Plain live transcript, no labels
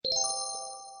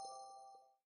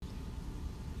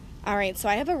All right, so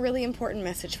I have a really important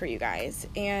message for you guys,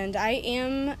 and I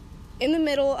am in the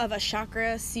middle of a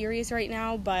chakra series right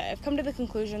now, but I've come to the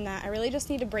conclusion that I really just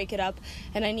need to break it up,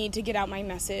 and I need to get out my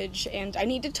message, and I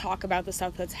need to talk about the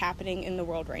stuff that's happening in the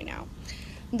world right now.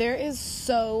 There is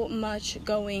so much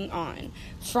going on,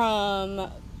 from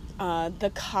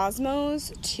the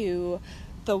cosmos to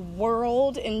the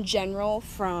world in general,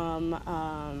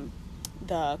 from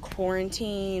the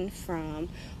quarantine, from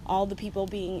all the people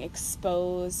being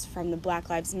exposed, from the Black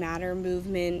Lives Matter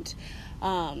movement.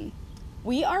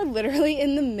 We are literally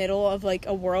in the middle of like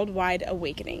a worldwide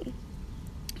awakening.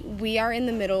 We are in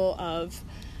the middle of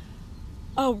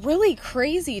a really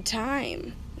crazy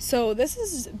time. So this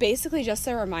is basically just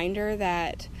a reminder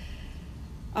that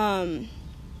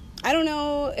I don't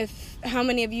know how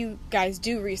many of you guys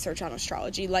do research on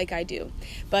astrology like I do,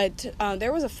 but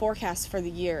there was a forecast for the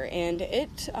year, and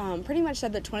it pretty much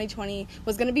said that 2020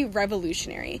 was going to be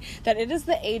revolutionary, that it is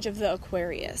the age of the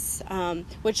Aquarius,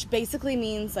 which basically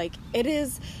means like it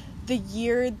is the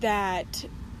year that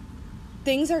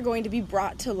things are going to be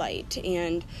brought to light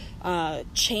and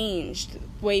changed.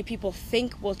 The way people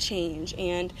think will change,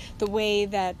 and the way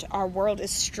that our world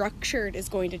is structured is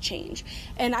going to change.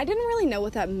 And I didn't really know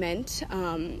what that meant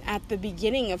at the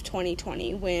beginning of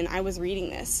 2020 when I was reading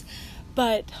this.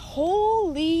 But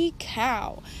holy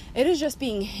cow, it is just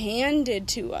being handed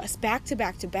to us back to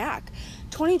back to back.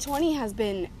 2020 has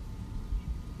been,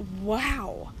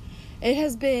 wow. It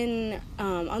has been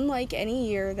unlike any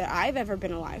year that I've ever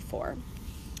been alive for.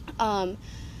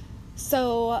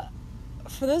 So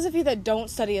for those of you that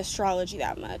don't study astrology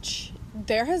that much,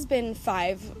 there has been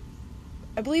five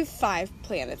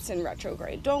planets in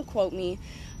retrograde. Don't quote me.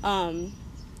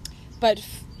 But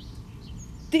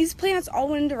these planets all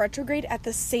went into retrograde at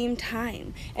the same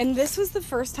time. And this was the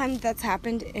first time that's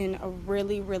happened in a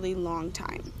really, really long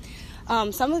time.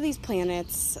 Some of these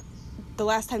planets, the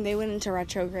last time they went into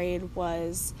retrograde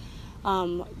was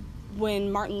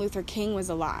when Martin Luther King was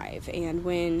alive, and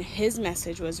when his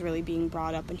message was really being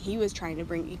brought up and he was trying to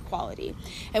bring equality.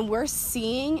 And we're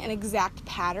seeing an exact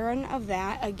pattern of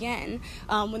that again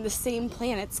when the same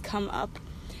planets come up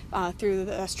through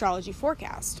the astrology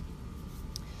forecast.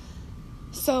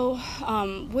 So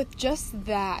with just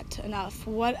that enough,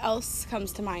 what else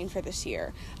comes to mind for this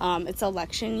year? It's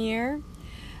election year.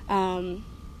 So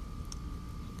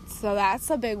that's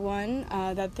a big one,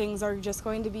 that things are just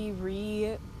going to be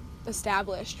reestablished,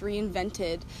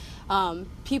 reinvented.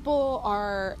 People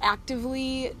are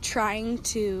actively trying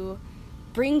to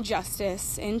bring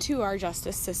justice into our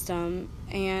justice system,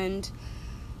 and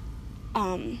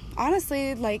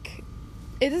honestly, like,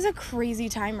 it is a crazy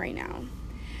time right now.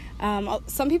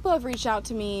 Some people have reached out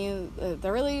to me.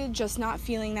 They're really just not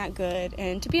feeling that good,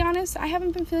 and to be honest, I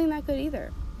haven't been feeling that good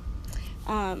either.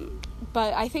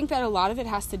 But I think that a lot of it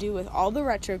has to do with all the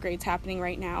retrogrades happening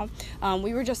right now.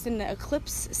 We were just in the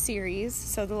eclipse series,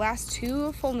 so the last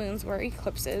 2 full moons were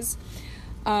eclipses.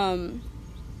 And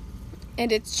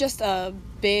it's just a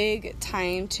big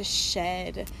time to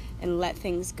shed and let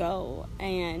things go,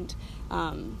 and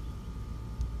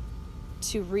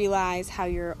to realize how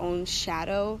your own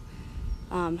shadow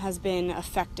has been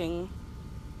affecting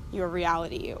your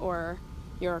reality or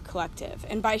your collective.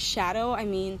 And by shadow, I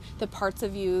mean the parts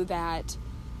of you that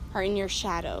are in your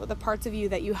shadow, the parts of you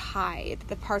that you hide,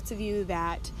 the parts of you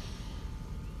that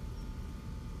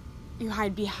you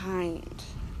hide behind.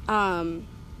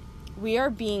 We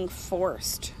are being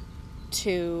forced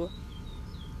to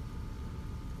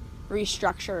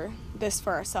restructure this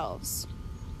for ourselves.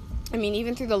 I mean,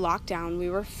 even through the lockdown, we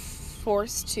were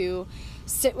forced to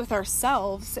sit with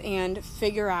ourselves and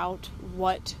figure out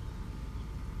what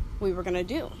we were going to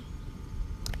do.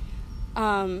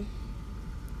 And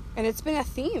it's been a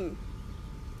theme.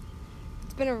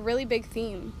 It's been a really big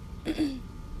theme.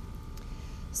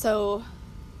 So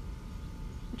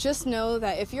just know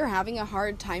that if you're having a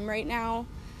hard time right now,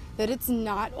 that it's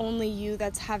not only you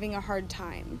that's having a hard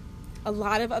time. A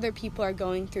lot of other people are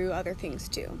going through other things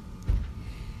too.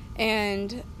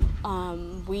 And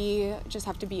we just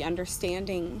have to be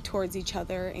understanding towards each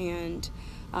other and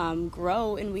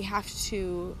grow, and we have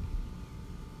to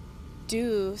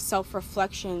do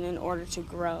self-reflection in order to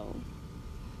grow.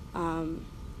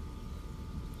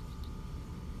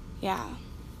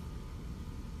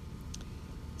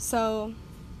 So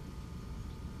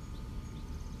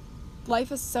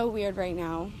life is so weird right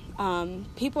now.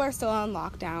 People are still on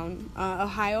lockdown.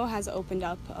 Ohio has opened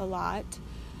up a lot.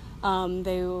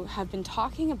 They have been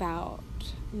talking about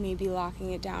maybe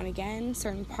locking it down again,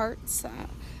 certain parts.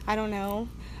 I don't know.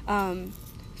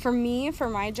 For me, for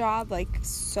my job, like,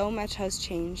 so much has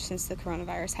changed since the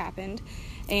coronavirus happened.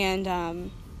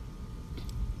 And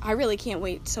I really can't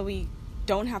wait till we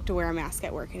don't have to wear a mask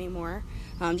at work anymore,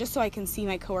 just so I can see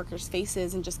my coworkers'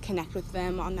 faces and just connect with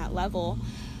them on that level.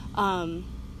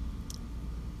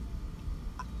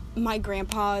 My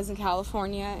grandpa is in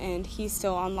California, and he's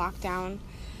still on lockdown,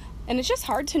 and it's just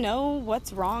hard to know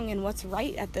what's wrong and what's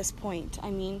right at this point.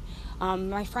 I mean,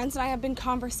 my friends and I have been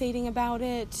conversating about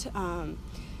it,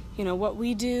 what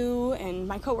we do, and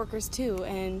my coworkers too,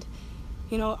 and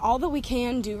all that we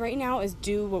can do right now is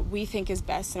do what we think is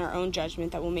best in our own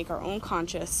judgment that will make our own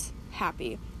conscience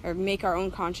happy, or make our own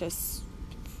conscious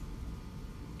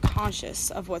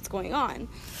of what's going on.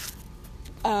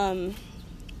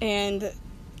 And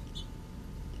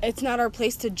it's not our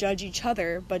place to judge each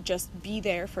other, but just be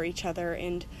there for each other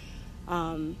and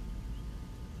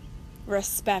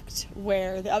respect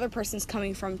where the other person's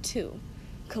coming from too,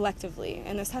 collectively.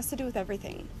 And this has to do with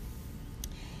everything.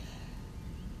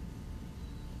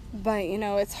 But,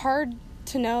 it's hard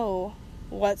to know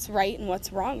what's right and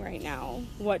what's wrong right now,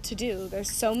 what to do.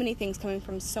 There's so many things coming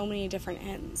from so many different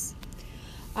ends.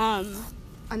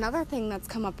 Another thing that's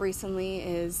come up recently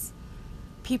is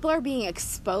people are being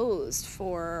exposed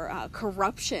for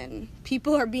corruption.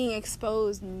 People are being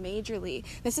exposed majorly.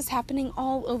 This is happening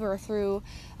all over through,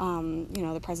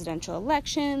 the presidential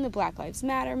election, the Black Lives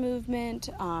Matter movement,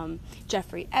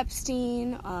 Jeffrey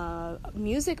Epstein,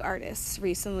 music artists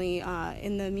recently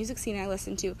in the music scene I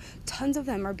listen to. Tons of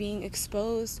them are being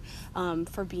exposed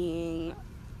for being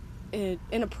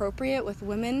inappropriate with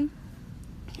women.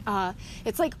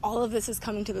 It's like all of this is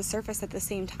coming to the surface at the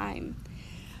same time.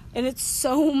 And it's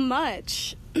so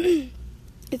much.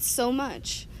 It's so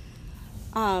much.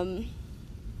 So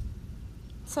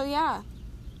yeah.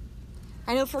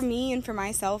 I know for me and for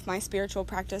myself, my spiritual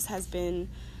practice has been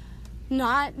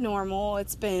not normal.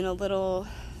 It's been a little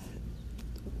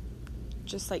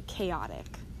just like chaotic,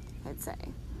 I'd say.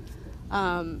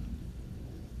 I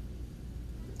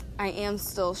am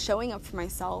still showing up for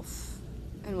myself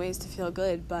in ways to feel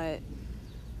good, but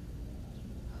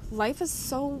life is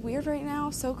so weird right now,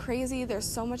 so crazy. There's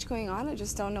so much going on. I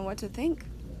just don't know what to think.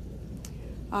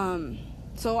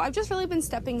 So I've just really been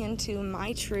stepping into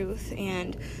my truth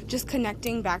and just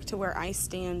connecting back to where I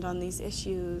stand on these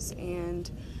issues,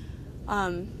 and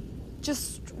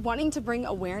just wanting to bring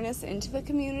awareness into the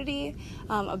community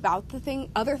about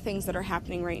other things that are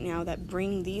happening right now that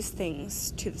bring these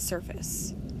things to the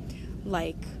surface,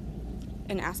 like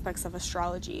in aspects of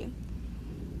astrology.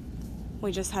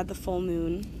 We just had the full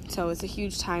moon, so it's a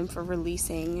huge time for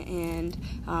releasing, and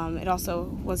it also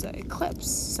was an eclipse,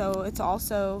 so it's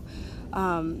also,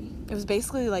 it was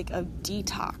basically like a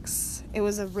detox. It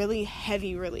was a really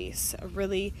heavy release, a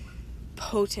really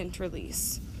potent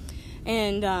release,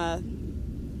 and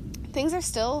things are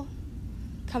still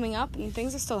coming up, and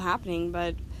things are still happening,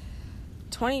 but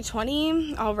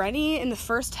 2020 already in the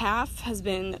first half has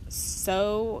been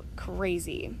so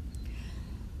crazy.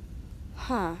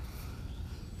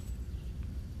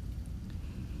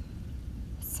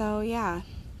 So yeah,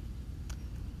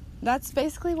 that's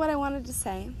basically what I wanted to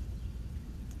say.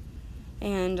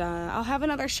 And I'll have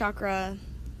another chakra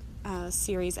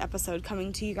series episode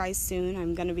coming to you guys soon.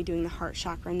 I'm going to be doing the heart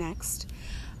chakra next.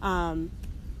 I've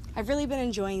really been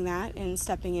enjoying that and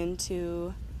stepping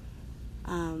into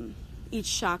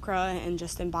each chakra and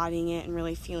just embodying it and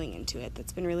really feeling into it.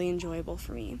 That's been really enjoyable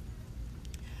for me.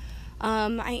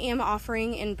 I am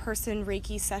offering in-person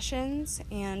Reiki sessions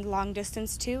and long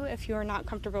distance too if you are not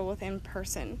comfortable with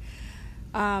in-person.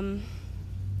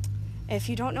 If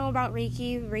you don't know about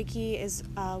Reiki is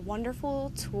a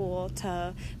wonderful tool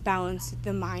to balance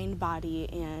the mind, body,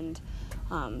 and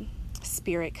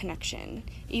spirit connection,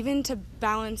 even to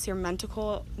balance your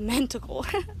mental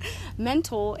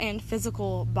and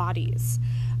physical bodies.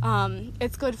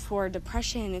 It's good for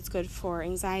depression, it's good for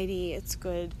anxiety, it's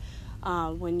good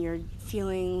when you're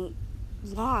feeling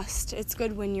lost, it's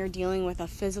good when you're dealing with a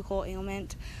physical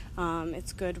ailment,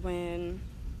 it's good when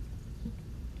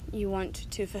you want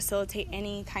to facilitate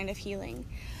any kind of healing.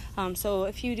 So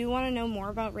if you do want to know more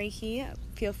about Reiki,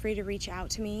 feel free to reach out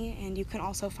to me, and you can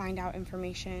also find out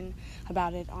information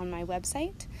about it on my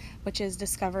website, which is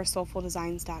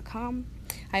discoversoulfuldesigns.com.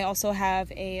 I also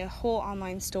have a whole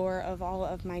online store of all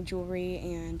of my jewelry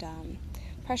and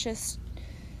precious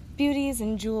beauties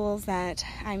and jewels that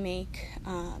I make,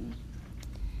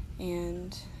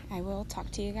 and I will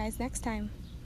talk to you guys next time.